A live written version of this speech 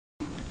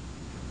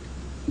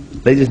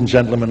Ladies and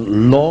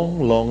gentlemen,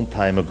 long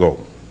time ago,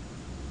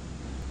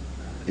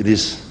 it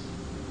is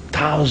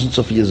thousands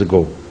of years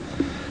ago,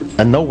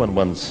 and no one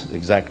wants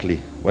exactly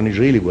when it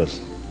really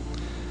was,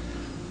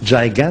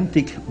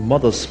 gigantic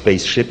model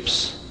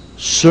spaceships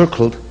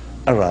circled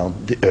around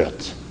the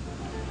Earth.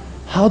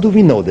 How do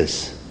we know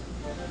this?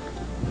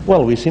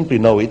 Well, we simply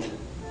know it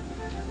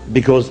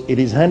because it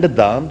is handed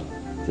down.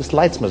 The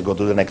slides must go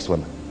to the next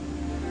one.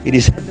 It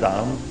is handed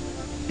down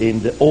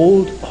in the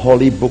old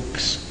holy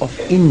books of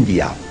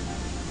India.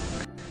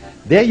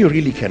 There you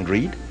really can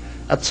read,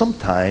 at some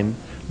time,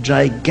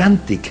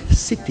 gigantic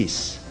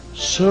cities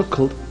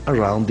circled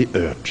around the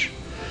Earth.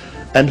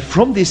 And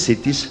from these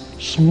cities,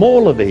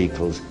 smaller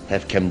vehicles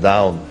have come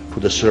down to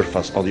the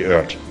surface of the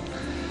Earth.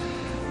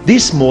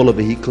 These smaller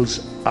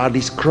vehicles are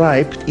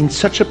described in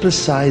such a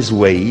precise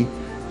way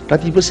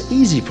that it was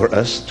easy for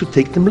us to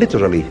take them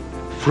literally.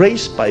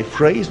 Phrase by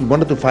phrase, we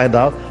wanted to find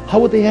out how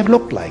would they have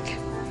looked like.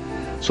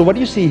 So what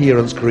you see here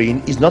on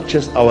screen is not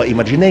just our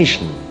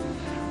imagination.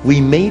 We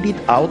made it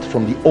out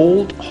from the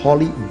old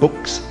holy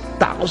books,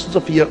 thousands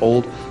of years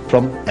old,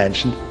 from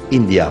ancient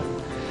India.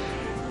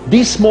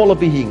 These smaller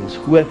beings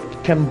who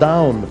have come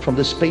down from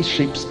the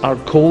spaceships are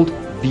called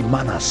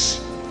vimanas.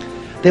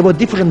 There were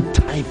different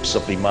types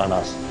of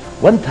vimanas.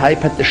 One type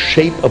had the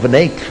shape of an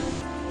egg.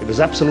 It was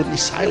absolutely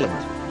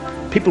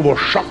silent. People were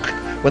shocked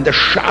when the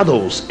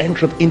shadows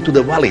entered into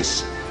the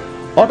valleys.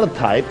 Other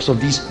types of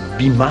these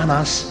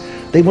vimanas,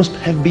 they must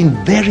have been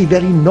very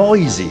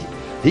noisy.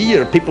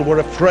 Here people were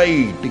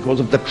afraid because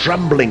of the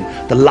trembling,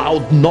 the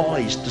loud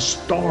noise, the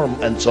storm,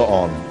 and so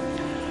on.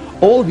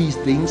 All these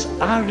things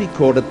are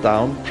recorded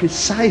down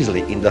precisely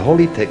in the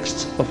holy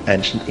texts of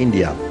ancient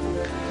India.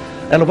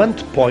 And at one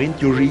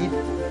point you read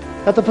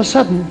that of a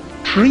sudden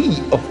 3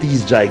 of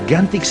these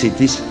gigantic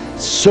cities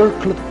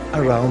circled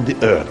around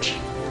the Earth.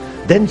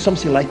 Then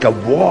something like a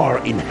war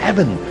in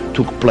heaven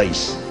took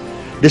place.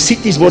 The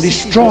cities were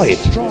destroyed.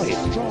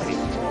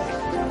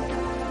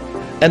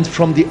 And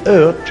from the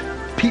Earth,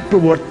 people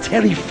were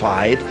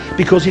terrified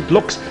because it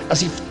looks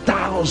as if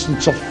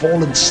thousands of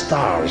fallen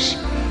stars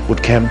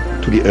would come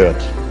to the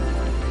Earth.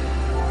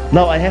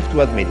 Now I have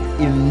to admit,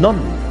 in none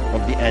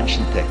of the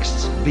ancient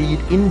texts, be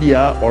it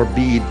India or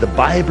be it the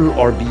Bible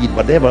or be it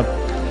whatever,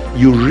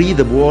 you read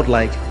a word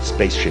like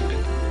spaceship.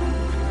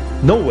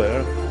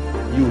 Nowhere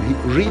you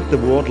read the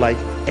word like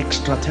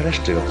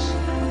extraterrestrials.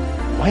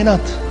 Why not?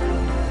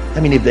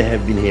 I mean, if they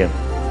have been here.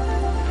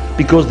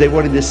 Because they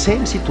were in the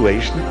same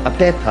situation at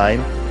that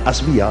time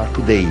as we are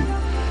today.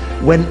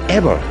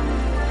 Whenever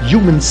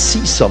humans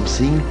see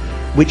something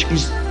which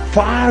is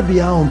far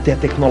beyond their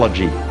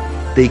technology,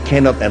 they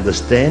cannot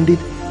understand it,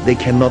 they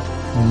cannot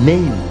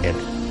name it.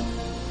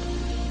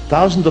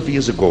 Thousands of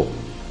years ago,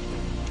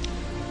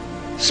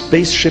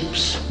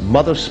 spaceships,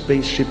 mother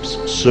spaceships,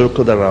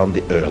 circled around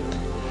the Earth.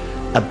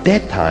 At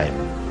that time,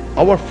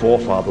 our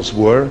forefathers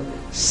were,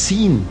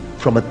 seen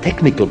from a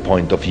technical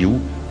point of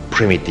view,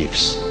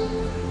 primitives.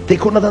 They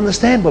could not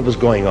understand what was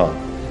going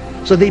on.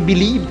 So they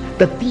believed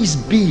that these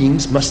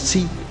beings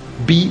must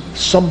be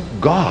some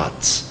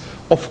gods.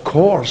 Of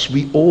course,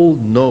 we all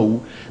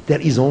know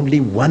there is only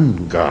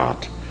one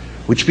God,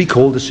 which we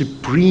call the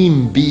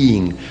supreme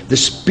being, the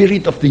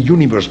spirit of the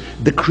universe,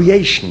 the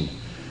creation.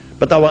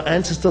 But our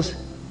ancestors,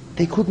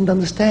 they couldn't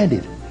understand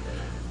it.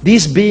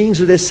 These beings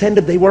who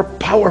descended, they were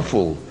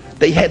powerful.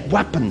 They had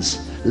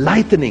weapons,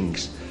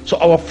 lightnings. So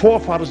our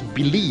forefathers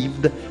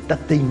believed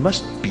that they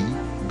must be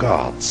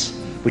gods,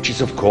 which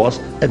is of course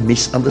a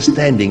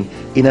misunderstanding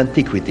in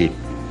antiquity.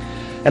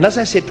 And as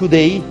I said,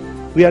 today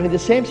we are in the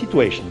same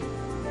situation.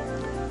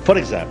 For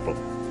example,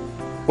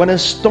 when a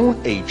Stone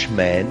Age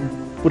man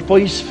would for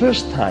his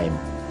first time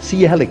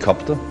see a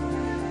helicopter,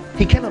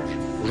 he cannot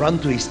run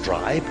to his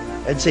tribe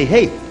and say,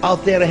 hey,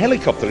 out there a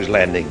helicopter is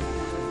landing,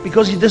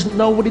 because he doesn't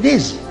know what it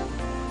is.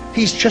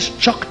 He's just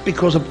shocked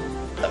because of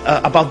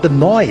about the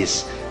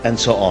noise and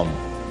so on.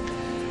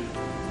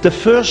 The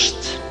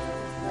first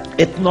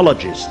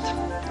ethnologist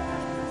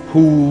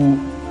who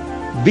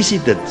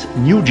visited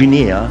New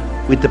Guinea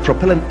with the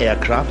propellant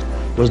aircraft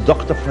was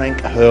Dr.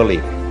 Frank Hurley.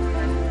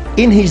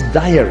 In his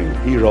diary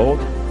he wrote,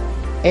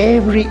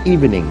 every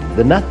evening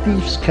the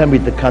natives came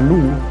with the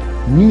canoe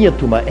near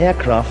to my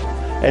aircraft,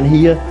 and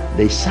here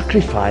they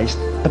sacrificed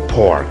a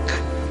pork,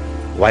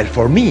 while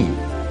for me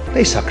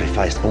they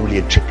sacrificed only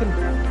a chicken.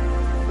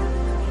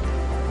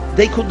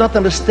 They could not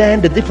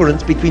understand the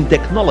difference between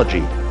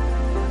technology.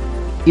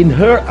 In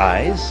her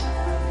eyes,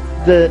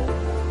 the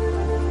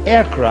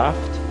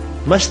aircraft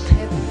must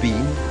have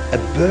been a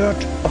bird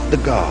of the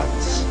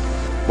gods,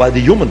 while the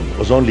human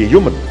was only a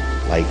human,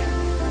 like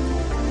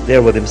they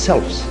were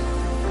themselves.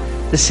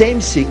 The same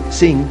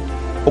thing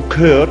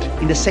occurred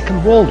in the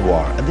Second World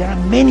War, and there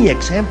are many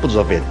examples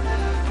of it.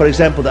 For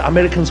example, the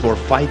Americans were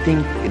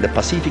fighting in the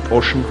Pacific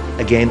Ocean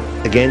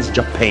against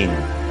Japan.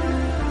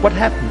 What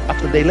happened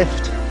after they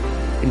left?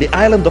 In the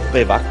island of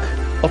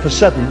Wewak, of a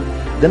sudden,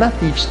 the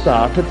natives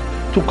started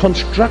to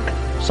construct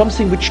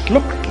something which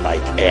looked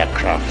like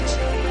aircraft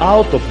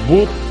out of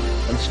wood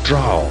and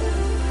straw.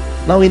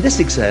 Now in this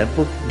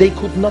example, they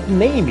could not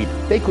name it.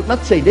 They could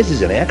not say this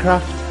is an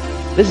aircraft,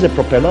 this is a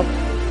propeller.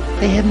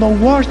 They had no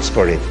words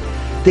for it.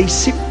 They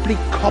simply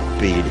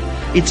copied.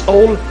 It's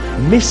all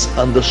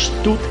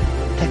misunderstood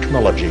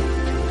technology.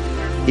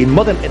 In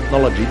modern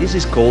ethnology, this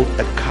is called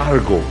a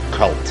cargo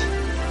cult.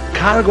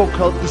 Cargo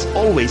cult is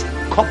always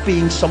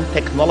copying some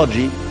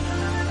technology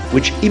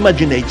which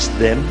imaginates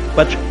them,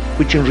 but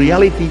which in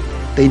reality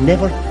they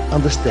never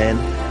understand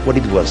what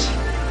it was.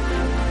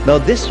 Now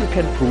this you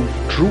can prove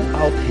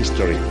throughout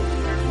history,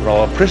 from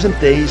our present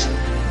days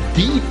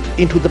deep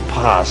into the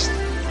past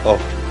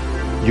of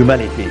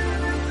humanity.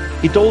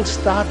 It all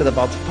started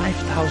about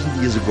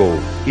 5,000 years ago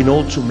in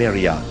old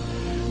Sumeria.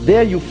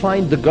 There you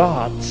find the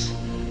gods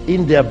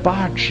in their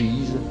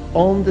barges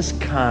on the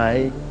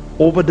sky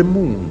over the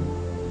moon.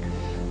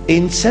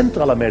 In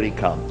Central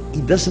America,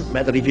 it doesn't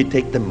matter if you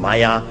take the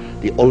Maya,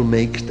 the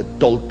Olmecs, the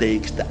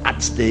Toltecs, the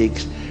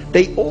Aztecs,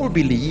 they all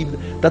believed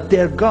that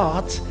their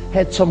gods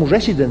had some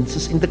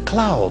residences in the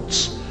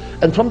clouds,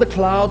 and from the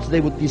clouds they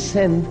would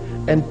descend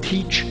and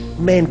teach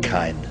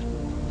mankind.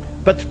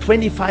 But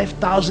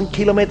 25,000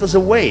 kilometers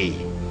away,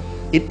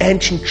 in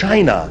ancient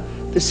China,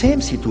 the same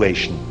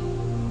situation.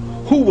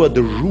 Who were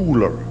the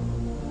ruler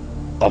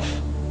of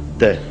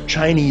the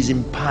Chinese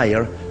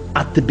Empire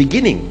at the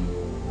beginning?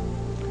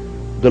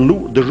 The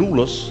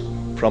rulers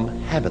from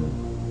heaven.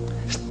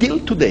 Still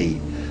today,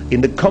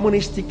 in the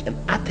communistic and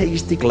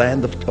atheistic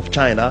land of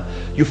China,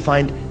 you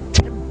find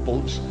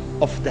temples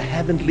of the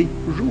heavenly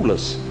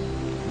rulers.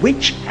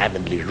 Which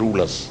heavenly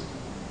rulers?